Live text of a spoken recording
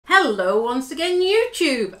Hello once again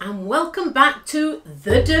YouTube, and welcome back to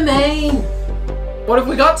The Domain. What have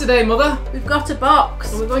we got today, Mother? We've got a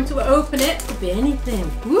box and we're going to open it. Could be anything.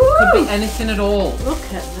 Woo! Could be anything at all. Look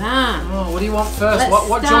at that. Oh, what do you want first?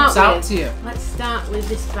 What jumps out to you? Let's start with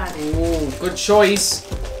this bag. Oh, good choice.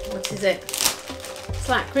 What is it? It's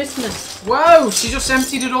like Christmas. Whoa, she just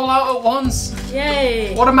emptied it all out at once.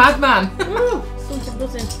 Yay. What a madman. Woo, something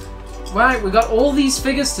buzzing. Right, we got all these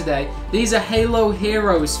figures today. These are Halo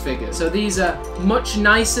Heroes figures. So these are much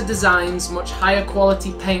nicer designs, much higher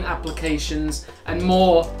quality paint applications, and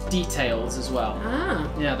more details as well.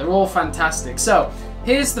 Ah. Yeah, they're all fantastic. So,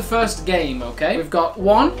 here's the first game, okay? We've got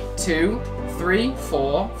 1, 2, 3,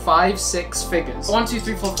 4, 5, 6 figures. 1, 2,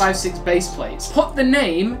 3, 4, 5, 6 base plates. Put the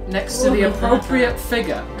name next to the appropriate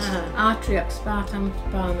figure. Atriox, Spartan,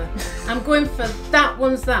 Palmer. I'm going for that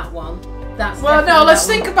one's that one. That's well, no, let's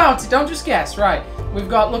think about it. Don't just guess. Right. We've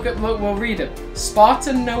got, look, we'll read it.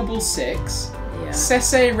 Spartan Noble 6,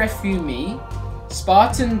 Sese Refumi,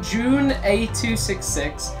 Spartan June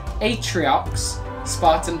A266, Atriox,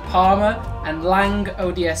 Spartan Palmer, and Lang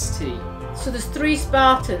ODST. So there's 3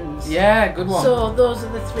 Spartans. Yeah, good one. So those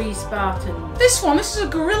are the 3 Spartans. This is a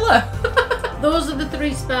gorilla. Those are the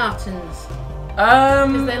 3 Spartans.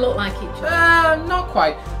 Because they look like each other. Not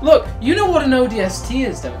quite. Look, you know what an ODST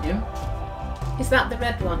is, don't you? Is that the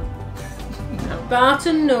red one? No.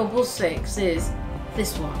 Spartan Noble 6 is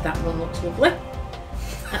this one. That one looks lovely.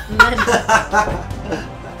 And then,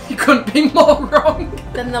 you couldn't be more wrong.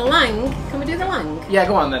 Then the Lang. Can we do the Lang? Yeah,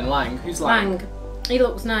 go on then, Lang. Who's Lang? Lang. He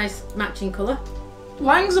looks nice, matching colour.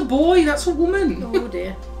 Lang's a boy, that's a woman. Oh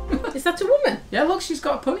dear. Is that a woman? Yeah, look, she's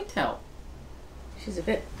got a ponytail. She's a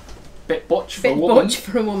bit butch for a woman. Butch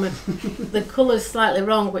for a woman. The colour's slightly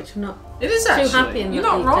wrong, which I'm not actually. too happy in. You're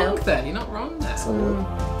that not detail. wrong there. You're not wrong there. A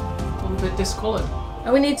little bit discoloured.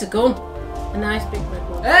 Oh, we need a gun. A nice big red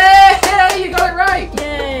one. Hey, you got it right.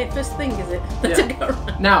 Yay, first thing is it?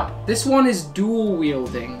 Yeah. Now, this one is dual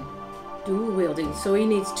wielding. Dual wielding, so he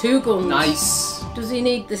needs 2 guns. Nice. Does he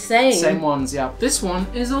need the same? Same ones, yeah. This one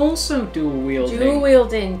is also dual wielding. Dual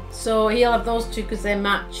wielding, so he'll have those 2 because they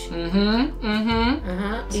match.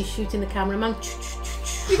 He's shooting the cameraman.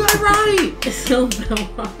 You got it right.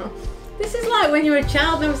 This is like when you were a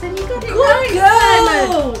child and I was saying, you got it Good right,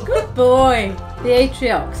 girl. Simon. Good boy. The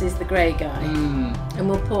Atriox is the grey guy. And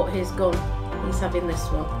we'll put his gun. He's having this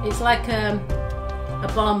one. It's like a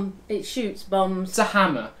bomb. It shoots bombs. It's a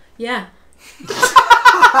hammer. Yeah.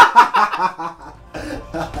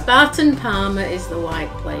 Spartan Palmer is the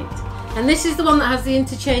white plate. And this is the one that has the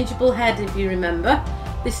interchangeable head, if you remember.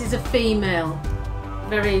 This is a female.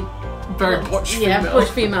 Very butch female. Yeah, butch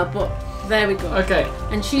female, but there we go. Okay.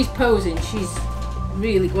 And she's posing. She's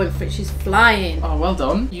really going for it. She's flying. Oh, well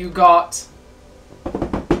done. You got...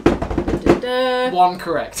 1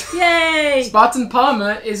 correct. Yay! Spartan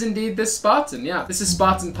Palmer is indeed this Spartan, yeah. This is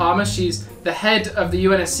Spartan Palmer. She's the head of the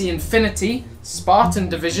UNSC Infinity Spartan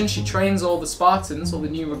Division. She trains all the Spartans, all the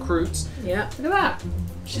new recruits. Yeah. Look at that.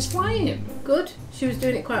 She's flying. Good. She was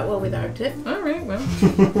doing it quite well without it. Alright, well.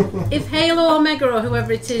 If Halo or Mega or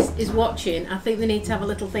whoever it is watching, I think they need to have a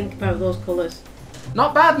little think about those colours.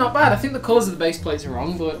 Not bad, not bad. I think the colours of the base plates are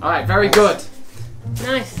wrong, but... Alright, very good.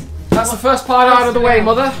 Nice. That's the first part out of the way,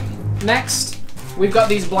 Mother. Next, we've got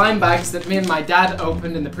these blind bags that me and my dad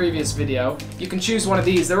opened in the previous video. You can choose one of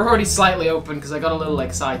these. They're already slightly open because I got a little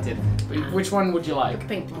excited. But which one would you like? The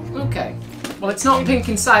pink one. Okay. Well, it's not pink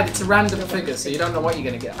inside. It's a random figure, so you don't know what you're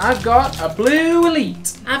going to get. I've got a blue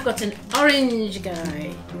elite. I've got an orange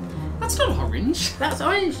guy. That's not orange. That's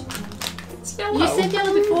orange. It's yellow. You said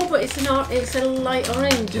yellow before, but it's a light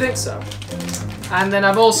orange. Do you think so? And then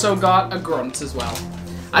I've also got a grunt as well.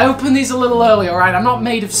 I opened these a little early, alright? I'm not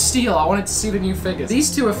made of steel. I wanted to see the new figures.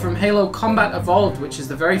 These 2 are from Halo Combat Evolved, which is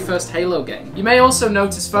the very first Halo game. You may also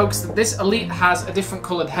notice, folks, that this Elite has a different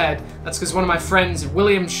coloured head. That's because one of my friends,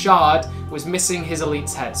 William Shard, was missing his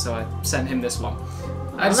Elite's head, so I sent him this one.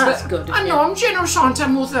 Well, that's good. I know, I'm generous, aren't I,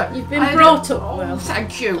 Mother? You've been brought up well.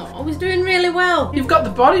 Thank you. I was doing really well. You've got the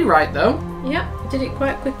body right, though. Yep, did it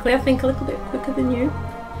quite quickly. I think a little bit quicker than you.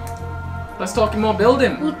 Let's talk more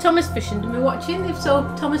building. Well, Thomas Fishenden, we're watching. If so,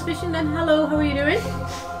 Thomas Fishenden, hello, how are you doing?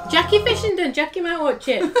 Jackie Fishenden, Jackie might watch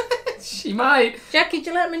it. She might. Jackie, do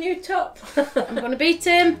you like my new top? I'm going to beat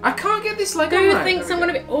him. I can't get this Lego Who right. thinks I'm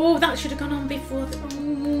going to be... Oh, that should have gone on before.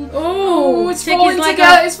 Oh, it's falling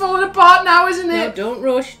together. It's falling apart now, isn't it? No, don't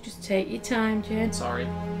rush. Just take your time, Jane. Sorry.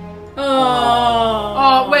 Oh.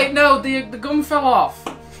 Oh, wait, no, the gum fell off.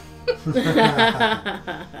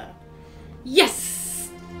 Yes!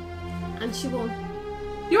 And she won.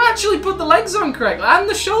 You actually put the legs on correctly. And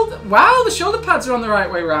the shoulder... Wow, the shoulder pads are on the right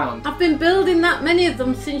way round. I've been building that many of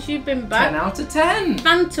them since you've been back. 10 out of 10.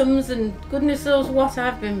 Phantoms and goodness knows what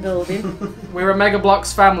I've been building. We're a Mega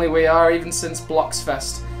Bloks family, we are, even since Bloks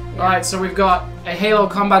Fest. Yeah. Alright, so we've got a Halo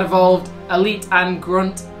Combat Evolved, Elite and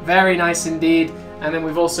Grunt. Very nice indeed. And then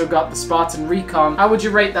we've also got the Spartan Recon. How would you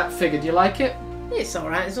rate that figure? Do you like it? It's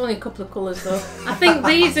alright, there's only a couple of colours though. I think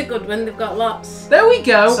these are good when they've got lots. There we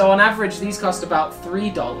go! So on average these cost about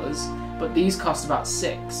 $3, but these cost about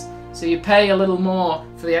 $6. So you pay a little more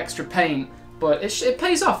for the extra paint, but it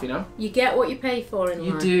pays off, you know? You get what you pay for in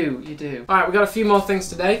life. You do. Alright, we've got a few more things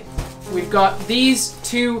today. We've got these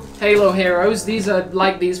 2 Halo heroes. These are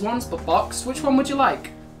like these ones, but boxed. Which one would you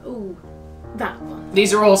like? Ooh, that one.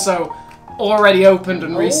 These are also already opened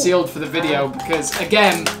and resealed for the video because,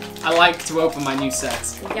 again, I like to open my new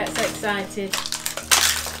sets. He gets excited.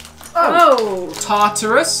 Oh!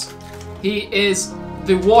 Tartarus. He is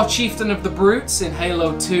the War Chieftain of the Brutes in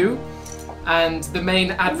Halo 2 and the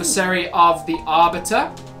main adversary of the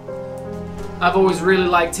Arbiter. I've always really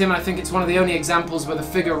liked him, and I think it's one of the only examples where the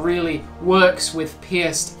figure really works with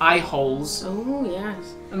pierced eye holes. Oh,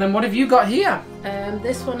 yes. And then what have you got here?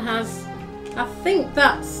 This one has, I think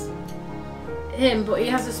that's him, but he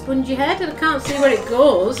has a spongy head and I can't see where it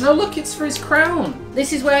goes. No, look, it's for his crown.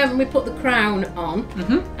 This is where we put the crown on,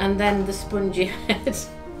 and then the spongy head.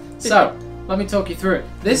 So, let me talk you through it.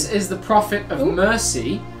 This is the Prophet of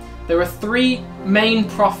Mercy. There are 3 main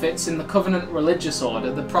prophets in the Covenant religious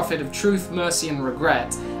order, the Prophet of Truth, Mercy, and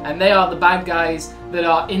Regret, and they are the bad guys that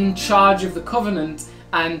are in charge of the Covenant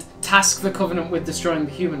and task the Covenant with destroying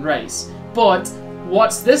the human race. But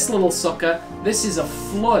what's this little sucker? This is a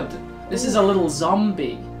flood. This is a little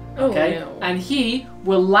zombie, okay? Oh, no. And he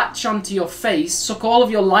will latch onto your face, suck all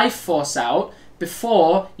of your life force out,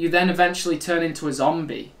 before you then eventually turn into a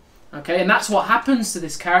zombie, okay? And that's what happens to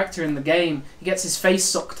this character in the game. He gets his face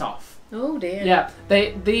sucked off. Oh dear. Yeah,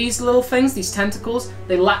 these little things, these tentacles,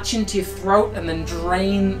 they latch into your throat and then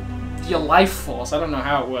drain your life force. I don't know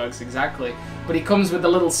how it works exactly, but he comes with the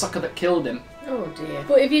little sucker that killed him. Oh dear.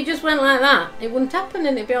 But if you just went like that, it wouldn't happen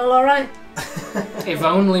and it'd be all alright. If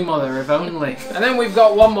only, mother, if only. And then we've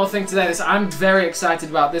got one more thing today. I'm very excited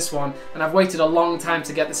about this one, and I've waited a long time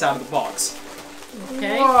to get this out of the box.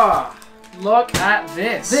 Okay. Whoa, look at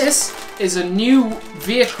this. This is a new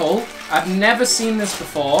vehicle. I've never seen this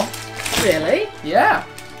before. Really? Yeah.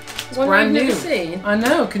 It's brand new. Never seen? I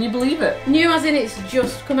know, can you believe it? New as in it's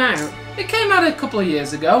just come out? It came out a couple of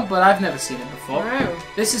years ago, but I've never seen it before. Wow.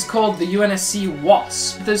 This is called the UNSC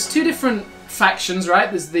Wasp. There's 2 different factions, right?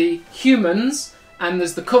 There's the humans and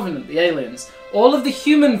there's the Covenant, the aliens. All of the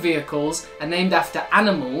human vehicles are named after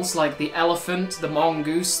animals like the elephant, the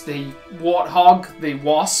mongoose, the warthog, the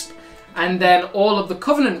wasp, and then all of the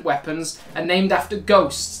Covenant weapons are named after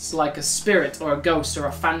ghosts like a spirit or a ghost or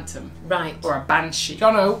a phantom. Right. Or a banshee.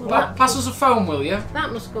 Jono, pass us a phone, will you?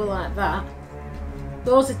 That must go like that.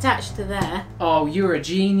 Those attached to there. Oh, you're a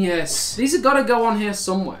genius. These have got to go on here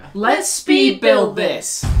somewhere. Let's speed build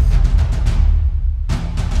this.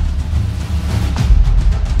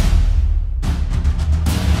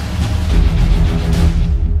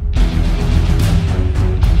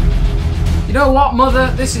 You know what,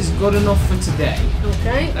 Mother? This is good enough for today.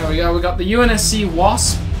 Okay. There we go. We got the UNSC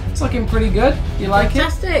Wasp. It's looking pretty good. You like it?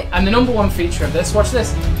 Fantastic. And the #1 feature of this, watch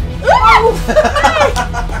this.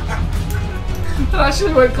 That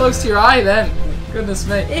actually went close to your eye then. Goodness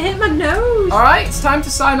me. It hit my nose. Alright, it's time to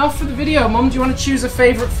sign off for the video. Mum, do you want to choose a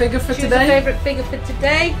favourite figure for today? Choose a favourite figure for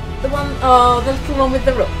today. The one, the little one with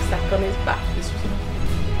the rucksack on his back.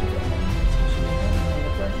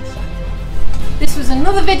 This was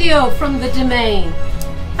another video from the domain.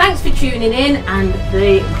 Thanks for tuning in, and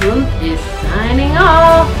the Grunt is signing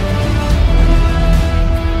off.